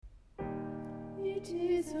It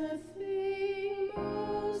is a thing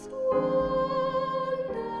most wonderful,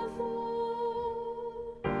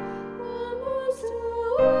 almost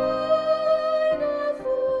wonderful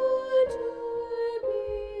to me,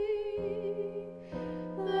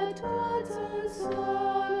 that God's own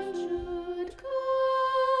Son should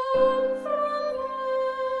come from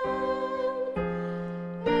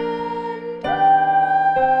heaven and die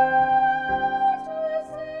to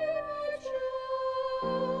save a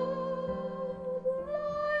child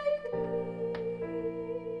like me.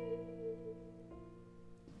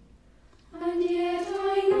 And yet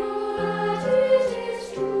I know that it is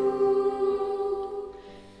true.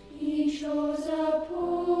 He chose a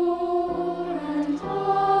poor and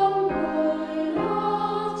humble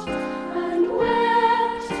lot, and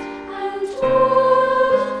wept and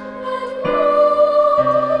toiled and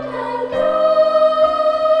moaned and died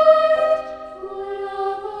for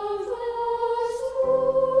love of those who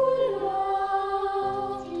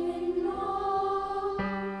loved him not.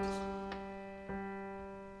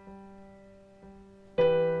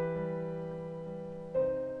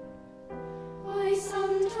 I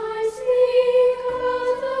sometimes think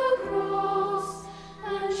about the cross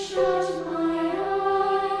and shut my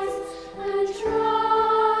eyes and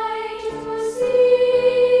try to see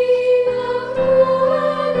the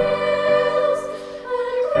cruel nails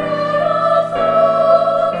and crown of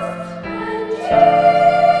thorns and Jesus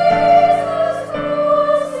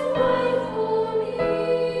crucified for me.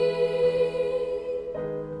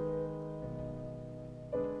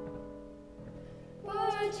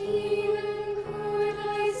 But even could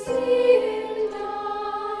I see him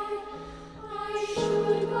die, I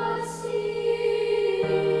should but see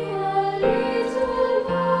a little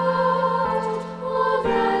part of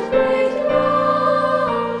that great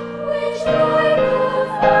love which, like a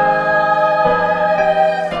fire,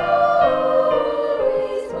 is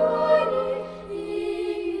always burning in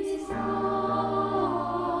his heart.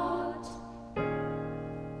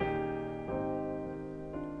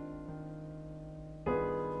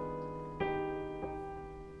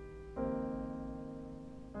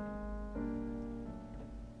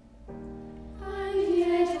 And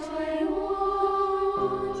yet I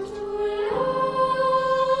want to love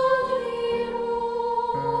thee,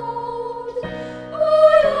 Lord, who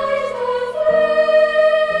light a flame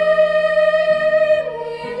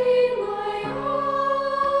within my heart,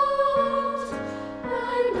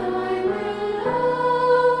 and I will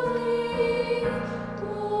love thee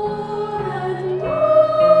more and more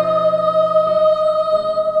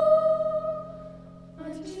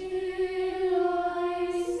until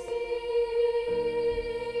I see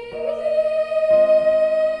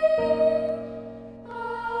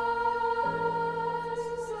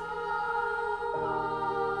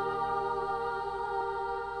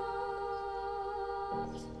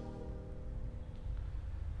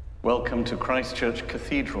Welcome to Christ Church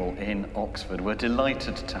Cathedral in Oxford. We're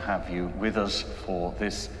delighted to have you with us for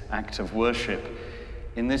this act of worship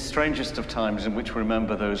in this strangest of times in which we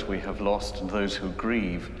remember those we have lost and those who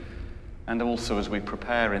grieve, and also as we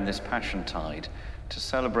prepare in this Passiontide to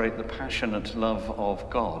celebrate the passionate love of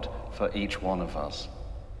God for each one of us.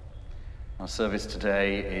 Our service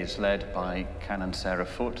today is led by Canon Sarah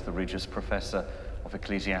Foote, the Regius Professor of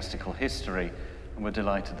Ecclesiastical History, and we're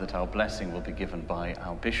delighted that our blessing will be given by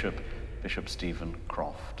our Bishop, Bishop Stephen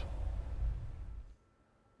Croft.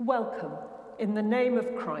 Welcome, in the name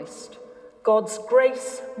of Christ. God's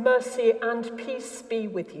grace, mercy, and peace be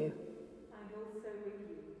with you. And also with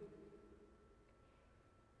you.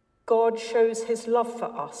 God shows his love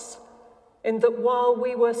for us, in that while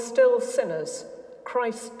we were still sinners,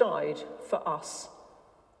 Christ died for us.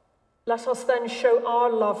 Let us then show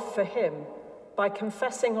our love for him by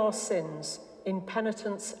confessing our sins in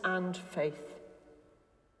penitence and faith.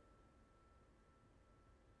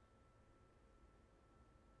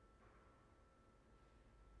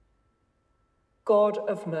 God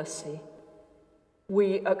of mercy,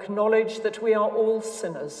 we acknowledge that we are all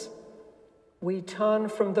sinners. We turn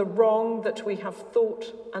from the wrong that we have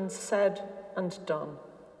thought and said and done,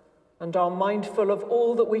 and are mindful of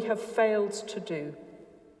all that we have failed to do.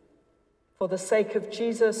 For the sake of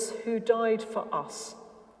Jesus, who died for us,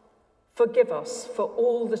 forgive us for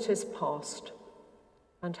all that is past,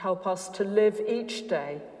 and help us to live each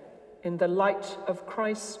day in the light of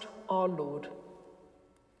Christ our Lord.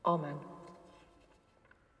 Amen.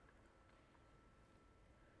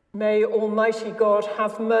 May Almighty God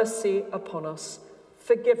have mercy upon us,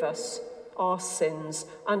 forgive us our sins,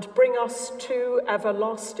 and bring us to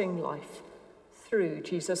everlasting life, through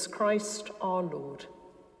Jesus Christ our Lord.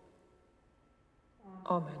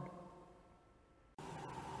 Amen.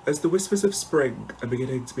 As the whispers of spring are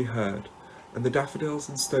beginning to be heard, and the daffodils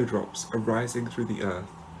and snowdrops are rising through the earth,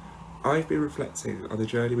 I've been reflecting on the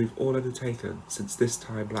journey we've all undertaken since this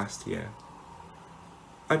time last year.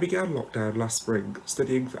 I began lockdown last spring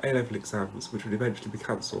studying for A-level exams which would eventually be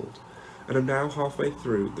cancelled, and I'm now halfway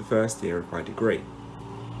through the first year of my degree.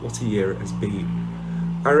 What a year it has been.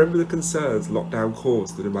 I remember the concerns lockdown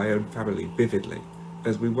caused within my own family vividly,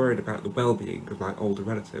 as we worried about the well-being of my older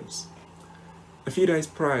relatives. A few days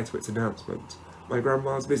prior to its announcement, my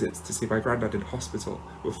grandma's visits to see my granddad in hospital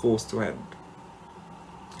were forced to end.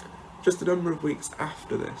 Just a number of weeks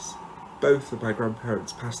after this, both of my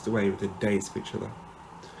grandparents passed away within days of each other.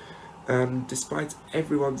 And despite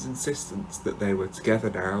everyone's insistence that they were together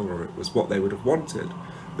now, or it was what they would have wanted,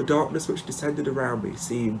 the darkness which descended around me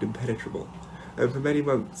seemed impenetrable, and for many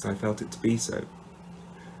months I felt it to be so.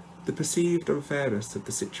 The perceived unfairness of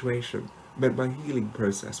the situation meant my healing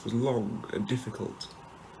process was long and difficult.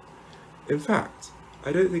 In fact,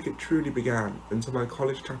 I don't think it truly began until my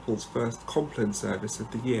college chapel's first Compline service of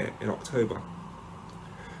the year in October.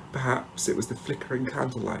 Perhaps it was the flickering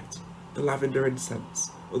candlelight, the lavender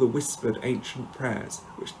incense, or the whispered ancient prayers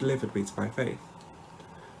which delivered me to my faith.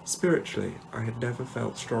 Spiritually, I had never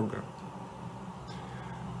felt stronger.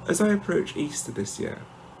 As I approach Easter this year,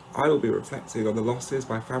 I will be reflecting on the losses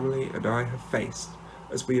my family and I have faced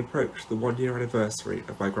as we approach the 1-year anniversary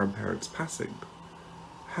of my grandparents' passing.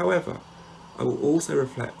 However, I will also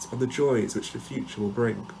reflect on the joys which the future will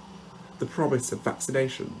bring. The promise of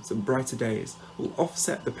vaccinations and brighter days will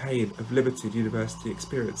offset the pain of limited university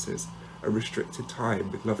experiences and restricted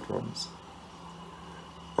time with loved ones.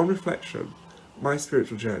 On reflection, my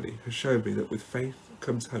spiritual journey has shown me that with faith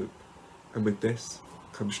comes hope, and with this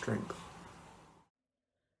comes strength.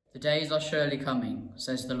 The days are surely coming,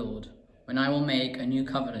 says the Lord, when I will make a new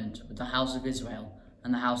covenant with the house of Israel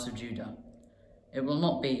and the house of Judah. It will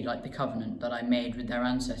not be like the covenant that I made with their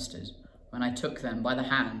ancestors when I took them by the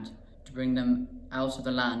hand to bring them out of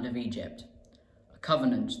the land of Egypt, a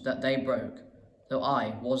covenant that they broke, though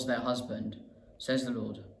I was their husband, says the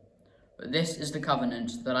Lord. But this is the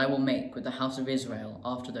covenant that I will make with the house of Israel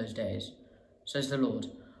after those days, says the Lord.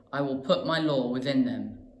 I will put my law within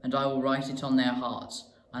them, and I will write it on their hearts,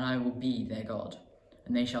 and I will be their God,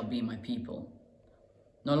 and they shall be my people.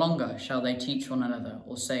 No longer shall they teach one another,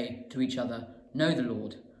 or say to each other, Know the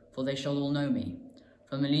Lord, for they shall all know me,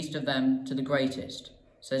 from the least of them to the greatest,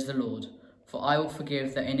 says the Lord, for I will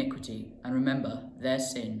forgive their iniquity, and remember their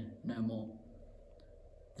sin no more.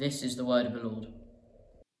 This is the word of the Lord.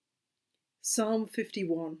 Psalm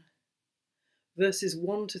 51, verses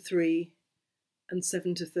 1 to 3 and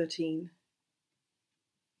 7 to 13.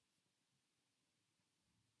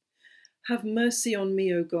 Have mercy on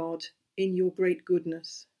me, O God, in your great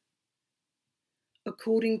goodness.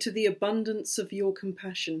 According to the abundance of your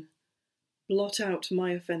compassion, blot out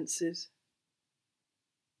my offences.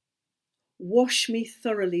 Wash me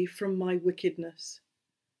thoroughly from my wickedness,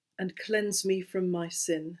 and cleanse me from my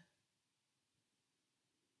sin.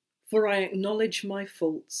 For I acknowledge my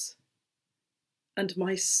faults, and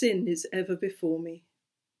my sin is ever before me.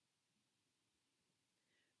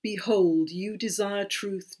 Behold, you desire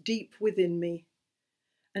truth deep within me,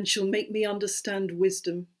 and shall make me understand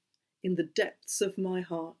wisdom in the depths of my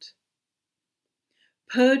heart.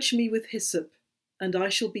 Purge me with hyssop, and I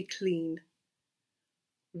shall be clean.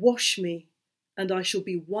 Wash me, and I shall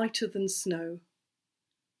be whiter than snow.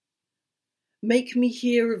 Make me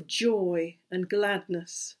hear of joy and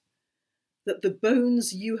gladness, that the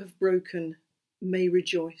bones you have broken may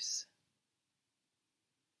rejoice.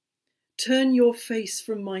 Turn your face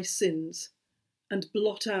from my sins, and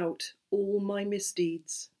blot out all my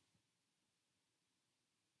misdeeds.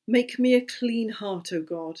 Make me a clean heart, O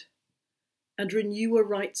God, and renew a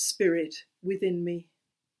right spirit within me.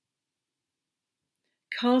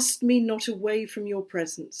 Cast me not away from your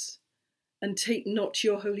presence, and take not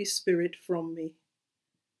your Holy Spirit from me.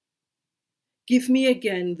 Give me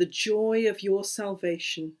again the joy of your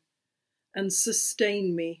salvation, and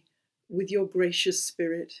sustain me with your gracious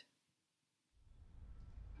Spirit.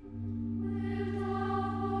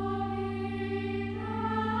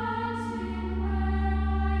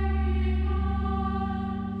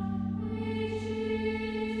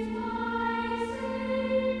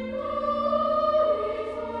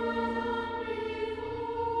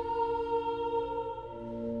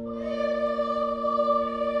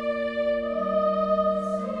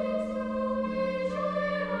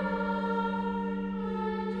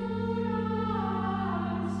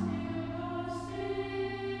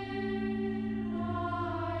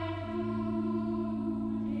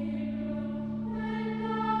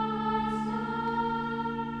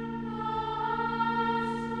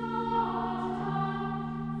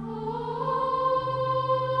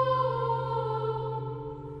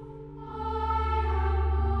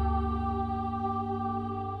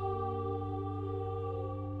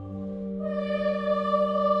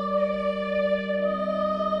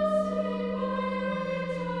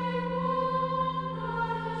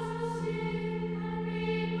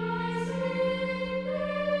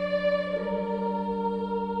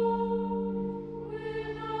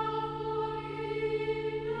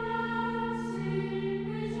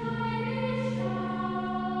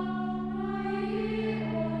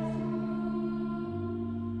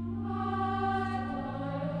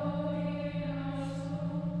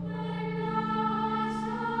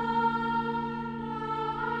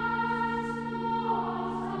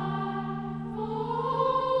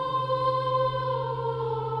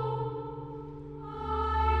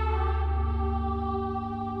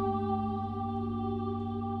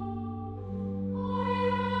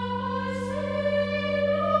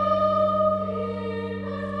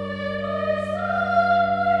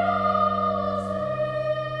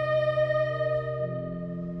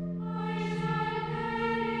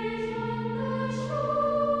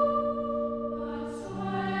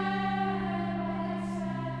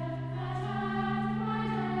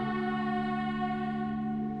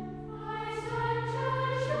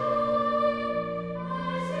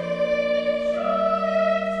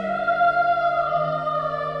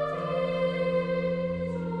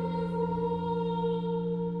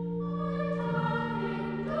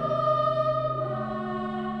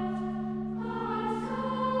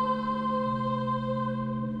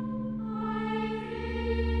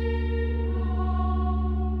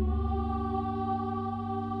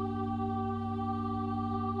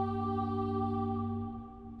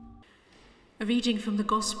 A reading from the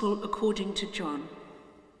Gospel according to John.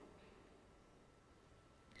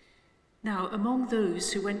 Now, among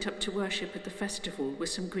those who went up to worship at the festival were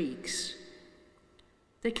some Greeks.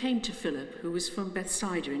 They came to Philip, who was from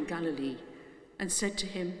Bethsaida in Galilee, and said to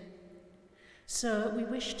him, "Sir, we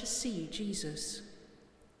wish to see Jesus."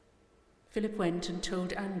 Philip went and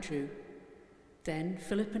told Andrew. Then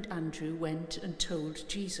Philip and Andrew went and told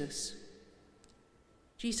Jesus.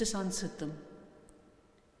 Jesus answered them,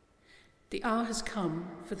 "The hour has come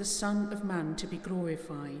for the Son of Man to be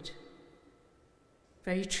glorified.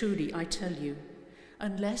 Very truly, I tell you,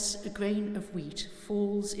 unless a grain of wheat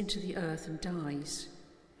falls into the earth and dies,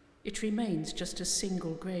 it remains just a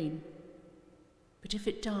single grain. But if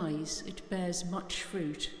it dies, it bears much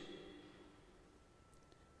fruit.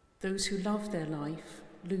 Those who love their life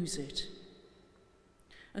lose it,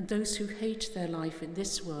 and those who hate their life in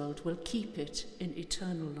this world will keep it in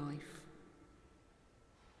eternal life.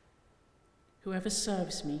 Whoever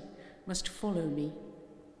serves me must follow me,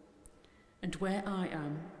 and where I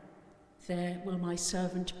am, there will my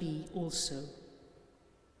servant be also.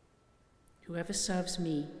 Whoever serves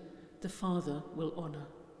me, the Father will honor."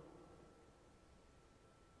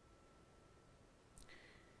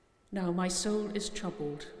 Now my soul is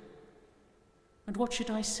troubled, and what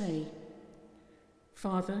should I say?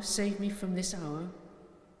 Father, save me from this hour?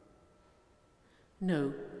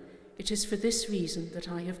 No, it is for this reason that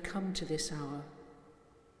I have come to this hour.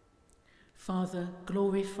 Father,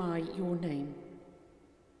 glorify your name.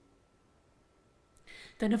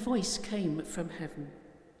 Then a voice came from heaven.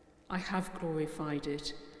 I have glorified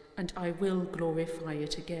it, and I will glorify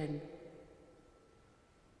it again.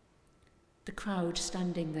 The crowd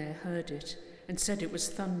standing there heard it and said it was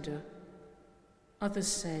thunder. Others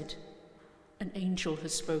said, "An angel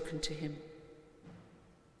has spoken to him."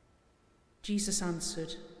 Jesus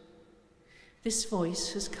answered, "This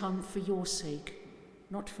voice has come for your sake,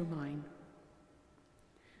 not for mine.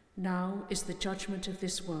 Now is the judgment of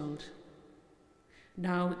this world.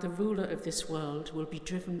 Now the ruler of this world will be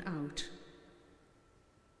driven out.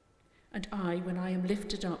 And I, when I am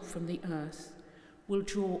lifted up from the earth, will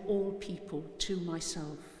draw all people to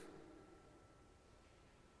myself."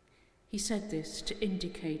 He said this to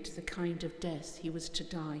indicate the kind of death he was to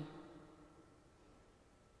die.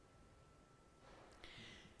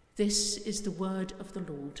 This is the word of the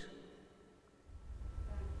Lord.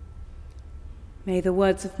 May the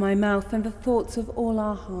words of my mouth and the thoughts of all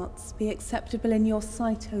our hearts be acceptable in your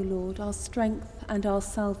sight, O Lord, our strength and our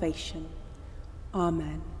salvation.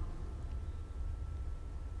 Amen.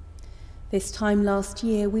 This time last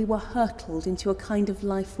year, we were hurtled into a kind of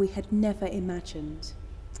life we had never imagined.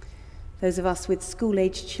 Those of us with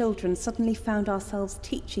school-aged children suddenly found ourselves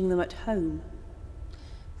teaching them at home.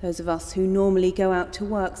 Those of us who normally go out to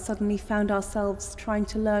work suddenly found ourselves trying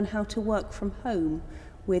to learn how to work from home,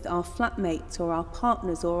 with our flatmates or our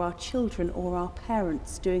partners or our children or our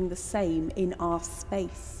parents doing the same in our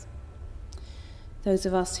space. Those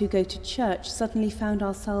of us who go to church suddenly found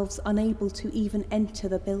ourselves unable to even enter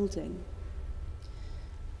the building.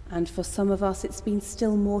 And for some of us it's been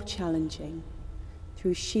still more challenging,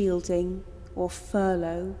 through shielding or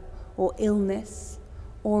furlough or illness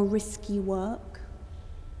or risky work.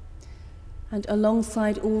 And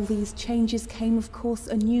alongside all these changes came, of course,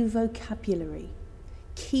 a new vocabulary: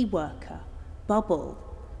 key worker, bubble,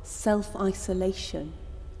 self-isolation,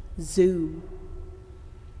 Zoom.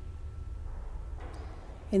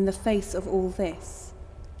 In the face of all this,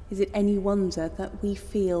 is it any wonder that we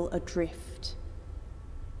feel adrift?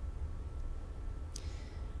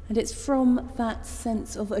 And it's from that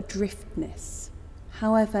sense of adriftness,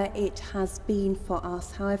 however it has been for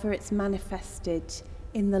us, however it's manifested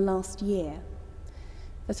in the last year,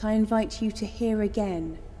 that I invite you to hear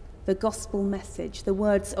again the gospel message, the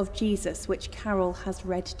words of Jesus which Carol has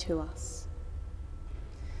read to us.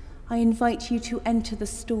 I invite you to enter the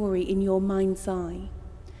story in your mind's eye,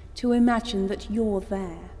 to imagine that you're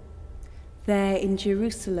there in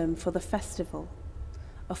Jerusalem for the festival,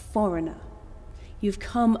 a foreigner. You've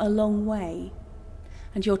come a long way,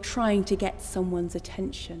 and you're trying to get someone's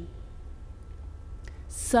attention.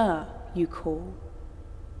 "Sir," you call.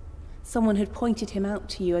 Someone had pointed him out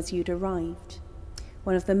to you as you'd arrived,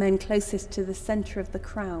 one of the men closest to the centre of the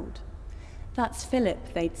crowd. "That's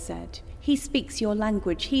Philip," they'd said. "He speaks your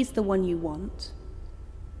language. He's the one you want."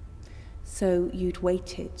 So you'd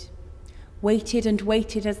waited and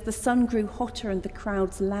waited as the sun grew hotter and the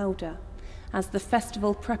crowds louder, as the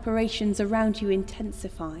festival preparations around you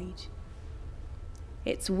intensified.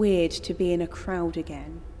 It's weird to be in a crowd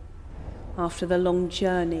again, after the long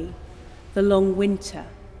journey, the long winter,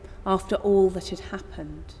 after all that had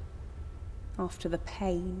happened, after the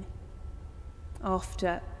pain.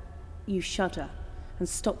 after you shudder and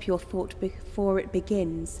stop your thought before it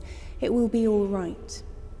begins, it will be all right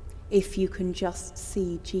if you can just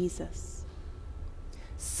see Jesus.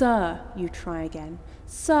 Sir, you try again.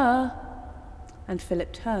 Sir! And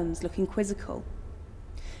Philip turns, looking quizzical.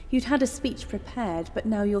 You'd had a speech prepared, but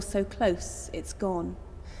now you're so close, it's gone.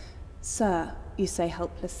 Sir, you say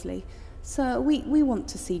helplessly, Sir, we want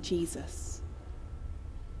to see Jesus.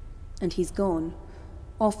 And he's gone,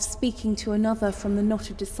 off speaking to another from the knot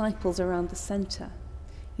of disciples around the centre.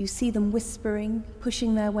 You see them whispering,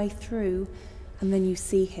 pushing their way through, and then you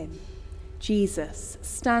see him, Jesus,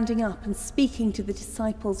 standing up and speaking to the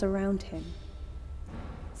disciples around him,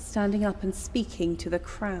 standing up and speaking to the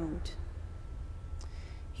crowd.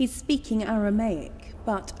 He's speaking Aramaic,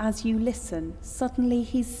 but as you listen, suddenly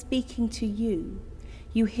he's speaking to you.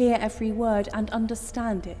 You hear every word and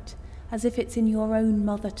understand it, as if it's in your own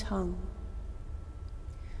mother tongue.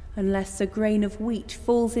 Unless a grain of wheat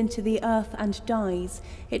falls into the earth and dies,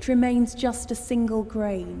 it remains just a single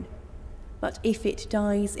grain. But if it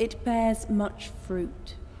dies, it bears much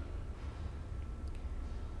fruit.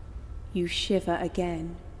 You shiver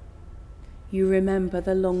again. You remember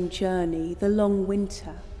the long journey, the long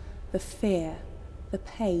winter, the fear, the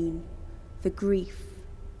pain, the grief,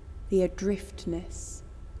 the adriftness.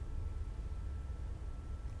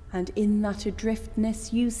 And in that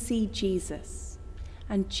adriftness you see Jesus,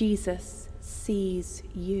 and Jesus sees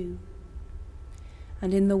you.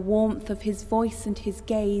 And in the warmth of his voice and his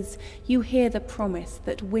gaze, you hear the promise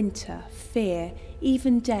that winter, fear,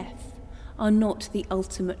 even death are not the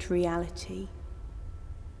ultimate reality.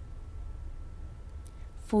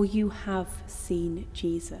 For you have seen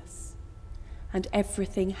Jesus, and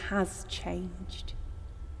everything has changed.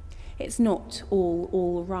 It's not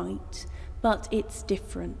all right, but it's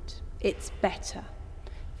different, it's better.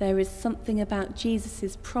 There is something about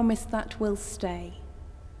Jesus' promise that will stay.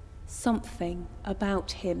 Something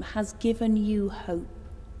about him has given you hope.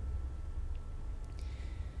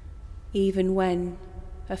 Even when,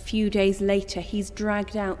 a few days later, he's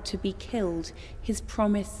dragged out to be killed, his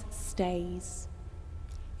promise stays.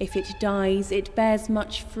 If it dies, it bears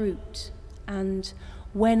much fruit, and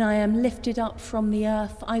when I am lifted up from the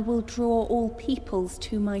earth, I will draw all peoples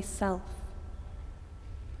to myself.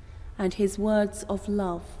 And his words of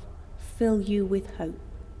love fill you with hope,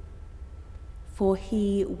 for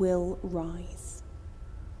he will rise.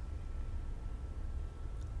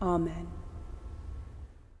 Amen.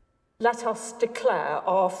 Let us declare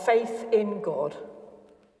our faith in God.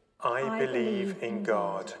 I believe in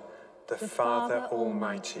God, the Father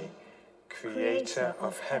Almighty, creator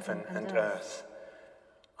of heaven and earth.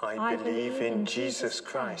 I believe in Jesus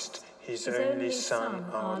Christ, his only Son,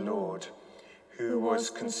 our Lord, who was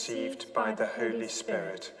conceived by the Holy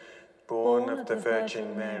Spirit, born of the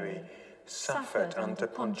Virgin Mary, suffered under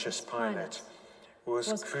Pontius Pilate,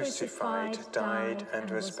 was crucified, died, and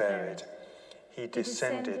was buried. He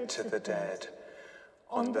descended to the dead.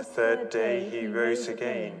 On the third day he rose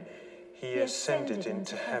again. He ascended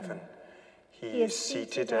into heaven. He is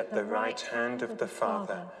seated at the right hand of the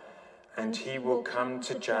Father, and he will come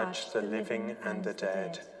to judge the living and the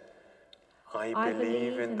dead. I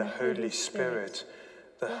believe in the Holy Spirit,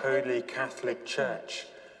 the Holy Catholic Church,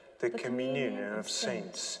 the communion of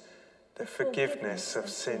saints, the forgiveness of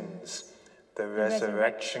sins, the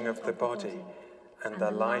resurrection of the body, and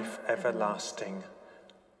the life everlasting.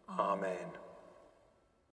 Amen.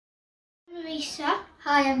 Marisa.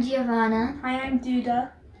 Hi, I'm Giovanna. Hi, I'm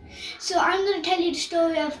Duda. So I'm going to tell you the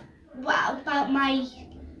story of about my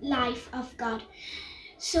life of God.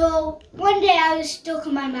 So one day I was stuck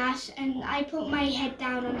on my maths and I put my head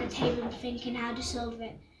down on the table thinking how to solve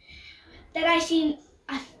it. Then I seen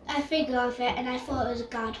a figure of it and I thought it was a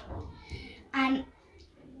God. And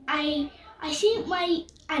I seen my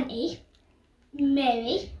auntie,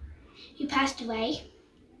 Mary, who passed away,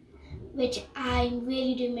 which I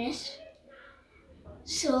really do miss.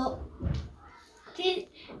 So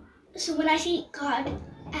when I see God,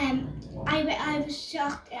 I was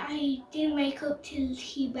shocked. I didn't wake up till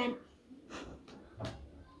he went.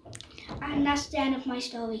 And that's the end of my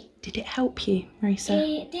story. Did it help you,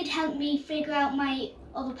 Marisa? It did help me figure out my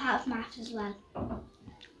other part of maths as well.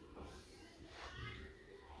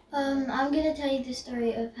 I'm going to tell you the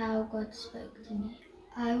story of how God spoke to me.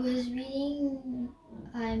 I was reading,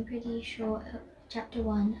 I'm pretty sure, chapter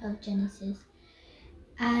 1 of Genesis.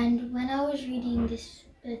 And when I was reading this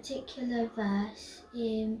particular verse,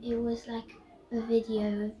 it was like a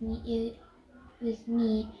video of me, with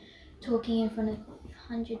me talking in front of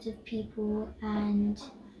hundreds of people and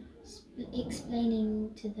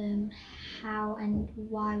explaining to them how and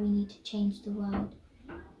why we need to change the world.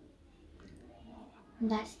 And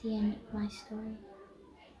that's the end of my story.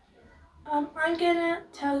 I'm gonna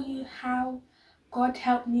tell you how God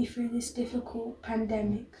helped me through this difficult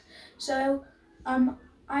pandemic. So I'm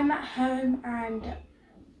at home, and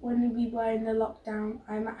when we were in the lockdown,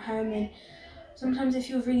 I'm at home, and sometimes I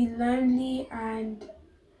feel really lonely, and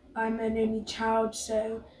I'm an only child,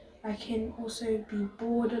 so I can also be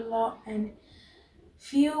bored a lot and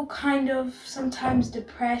feel kind of sometimes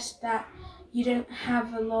depressed that you're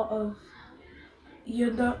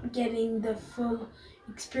not getting the full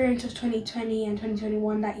experience of 2020 and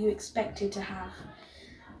 2021 that you expected to have.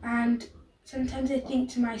 And sometimes I think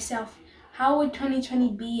to myself, how would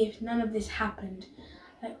 2020 be if none of this happened?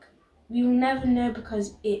 Like, we will never know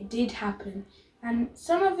because it did happen. And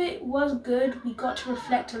some of it was good. We got to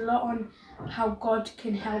reflect a lot on how God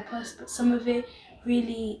can help us, but some of it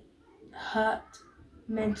really hurt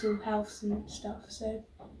mental health and stuff. So,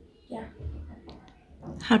 yeah.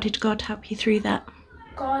 How did God help you through that?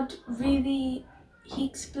 God really, He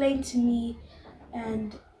explained to me,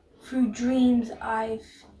 and through dreams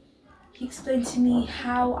He explained to me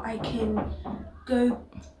how I can go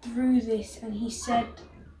through this, and He said,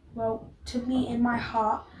 well, to me in my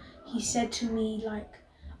heart, He said to me, like,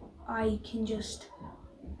 I can just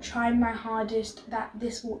try my hardest, that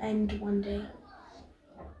this will end one day.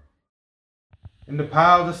 In the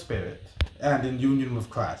power of the Spirit and in union with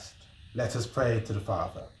Christ, let us pray to the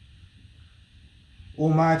Father.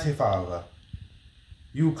 Almighty Father,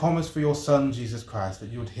 you promised for your Son Jesus Christ that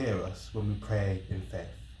you would hear us when we pray in faith.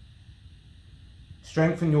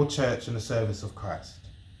 Strengthen your church in the service of Christ,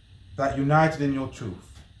 that united in your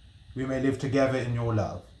truth, we may live together in your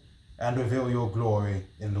love and reveal your glory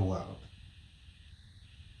in the world.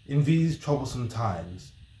 In these troublesome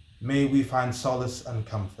times, may we find solace and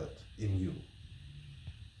comfort in you.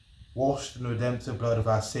 Washed in the redemptive blood of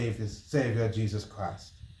our Saviour Jesus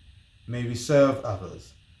Christ, may we serve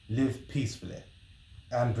others, live peacefully,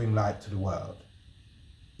 and bring light to the world.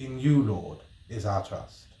 In you, Lord, is our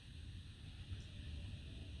trust.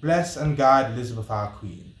 Bless and guide Elizabeth our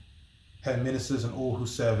Queen, her ministers and all who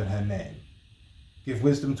serve in her name. Give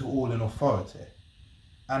wisdom to all in authority,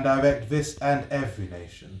 and direct this and every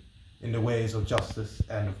nation in the ways of justice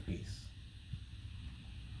and of peace,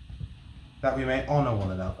 that we may honour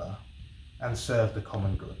one another and serve the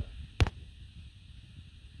common good.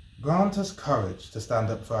 Grant us courage to stand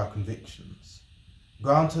up for our convictions.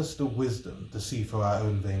 Grant us the wisdom to see for our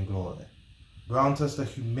own vainglory. Grant us the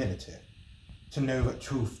humility to know that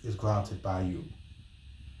truth is granted by you.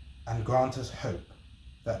 And grant us hope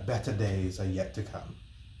that better days are yet to come.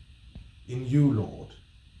 In you, Lord,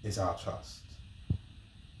 is our trust.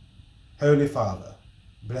 Holy Father,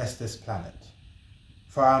 bless this planet.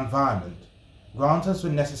 For our environment, grant us the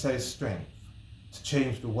necessary strength to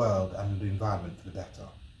change the world and the environment for the better.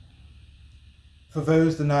 For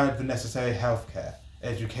those denied the necessary healthcare,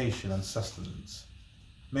 education and sustenance,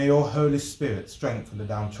 may your Holy Spirit strengthen the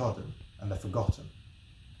downtrodden and the forgotten.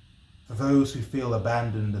 For those who feel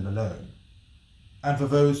abandoned and alone, and for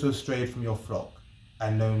those who have strayed from your flock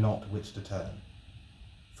and know not which to turn,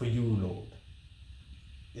 for you, Lord,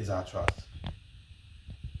 is our trust.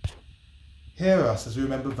 Hear us as we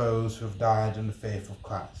remember those who have died in the faith of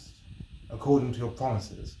Christ. According to your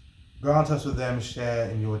promises, grant us with them a share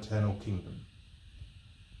in your eternal kingdom.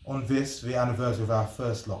 On this, the anniversary of our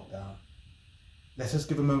first lockdown, let us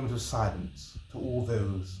give a moment of silence to all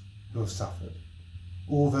those who have suffered,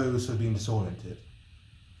 all those who have been disoriented,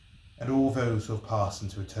 and all those who have passed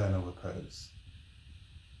into eternal repose.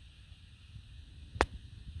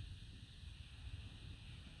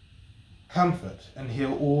 Comfort and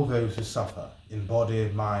heal all those who suffer in body,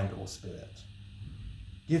 mind, or spirit.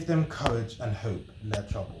 Give them courage and hope in their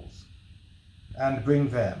troubles, and bring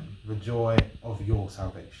them the joy of your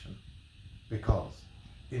salvation, because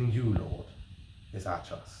in you, Lord, is our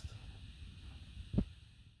trust.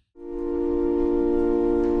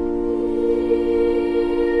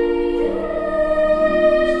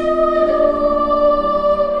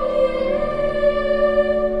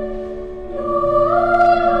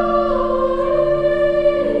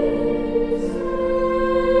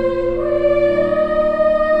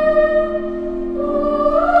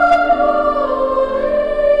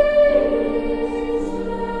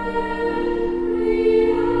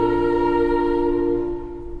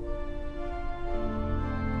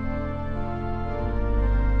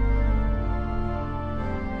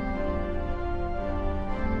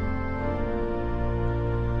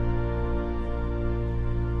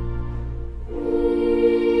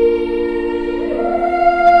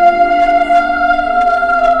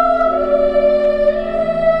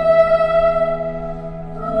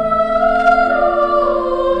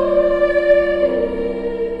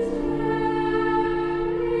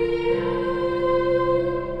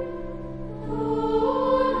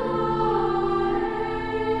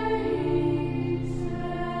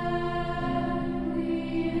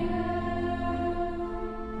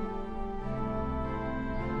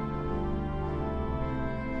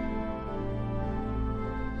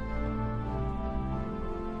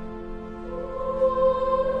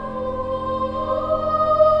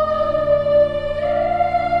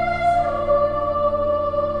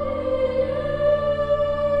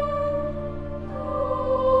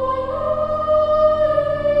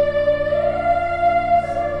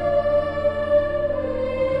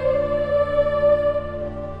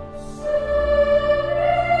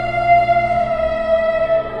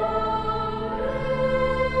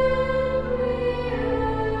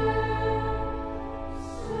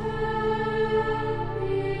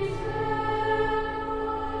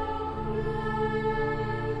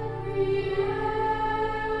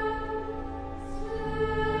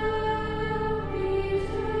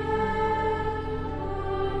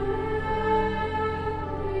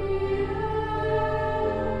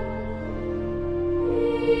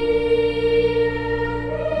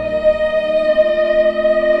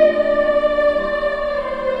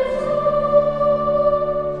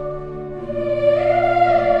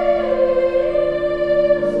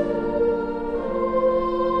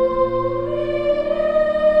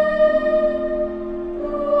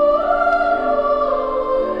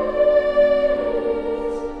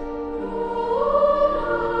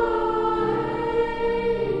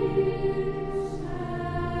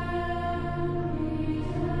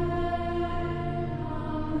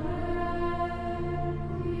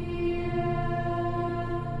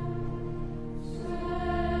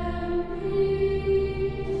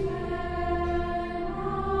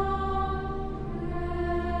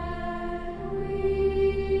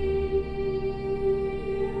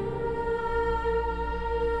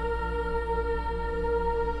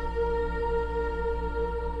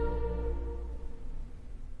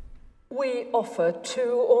 We offer to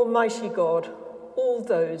Almighty God all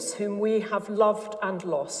those whom we have loved and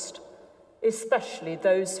lost, especially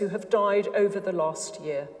those who have died over the last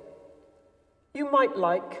year. You might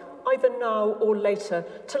like, either now or later,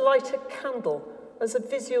 to light a candle as a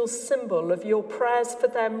visual symbol of your prayers for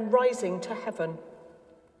them rising to heaven.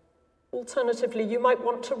 Alternatively, you might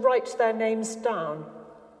want to write their names down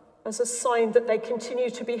as a sign that they continue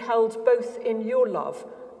to be held both in your love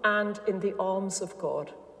and in the arms of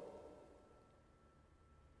God.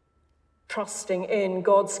 Trusting in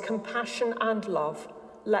God's compassion and love,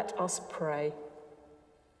 let us pray.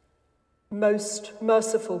 Most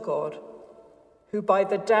merciful God, who by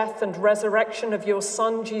the death and resurrection of your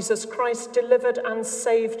Son, Jesus Christ, delivered and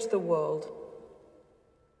saved the world,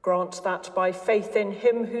 grant that by faith in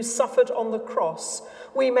him who suffered on the cross,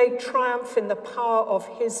 we may triumph in the power of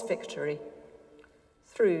his victory.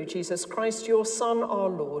 Through Jesus Christ, your Son, our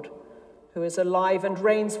Lord, who is alive and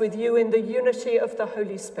reigns with you in the unity of the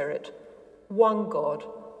Holy Spirit, one God,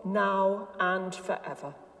 now and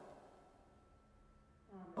forever.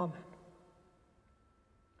 Amen.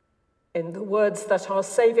 In the words that our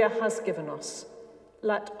Saviour has given us,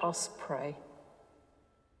 let us pray.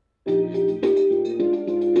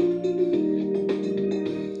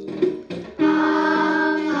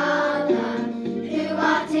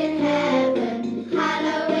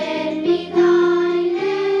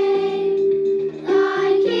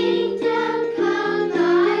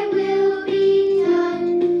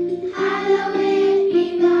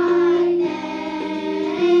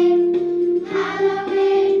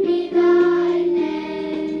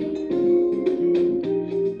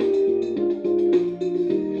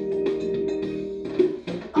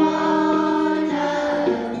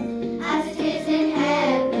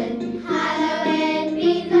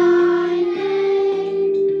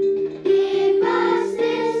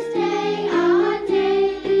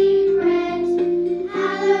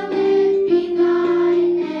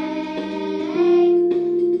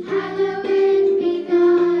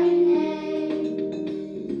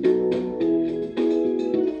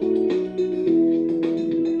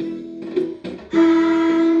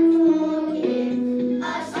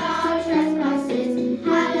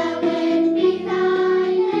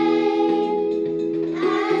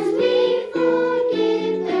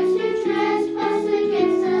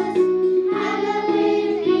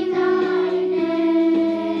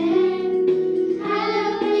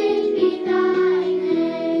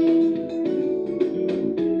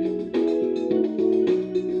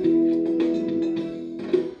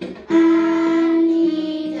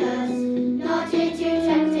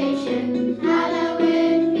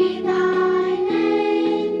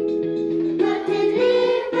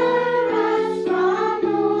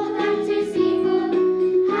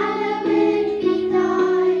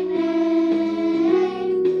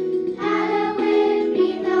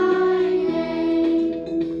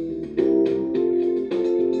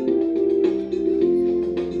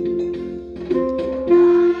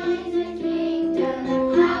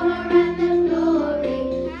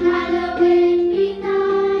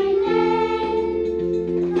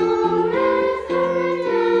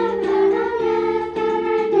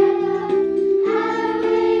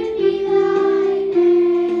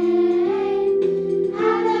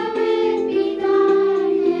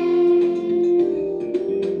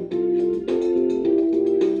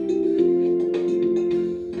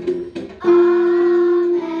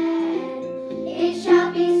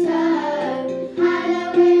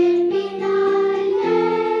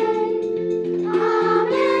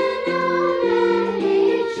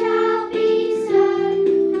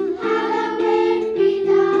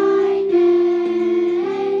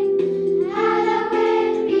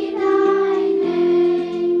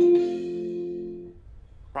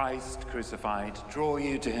 Crucified, draw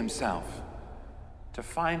you to himself, to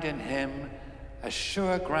find in him a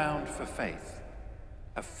sure ground for faith,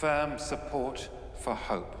 a firm support for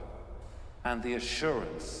hope, and the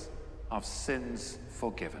assurance of sins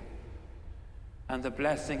forgiven. And the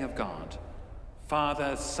blessing of God,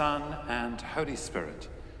 Father, Son, and Holy Spirit,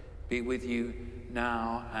 be with you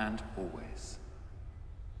now and always.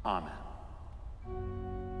 Amen.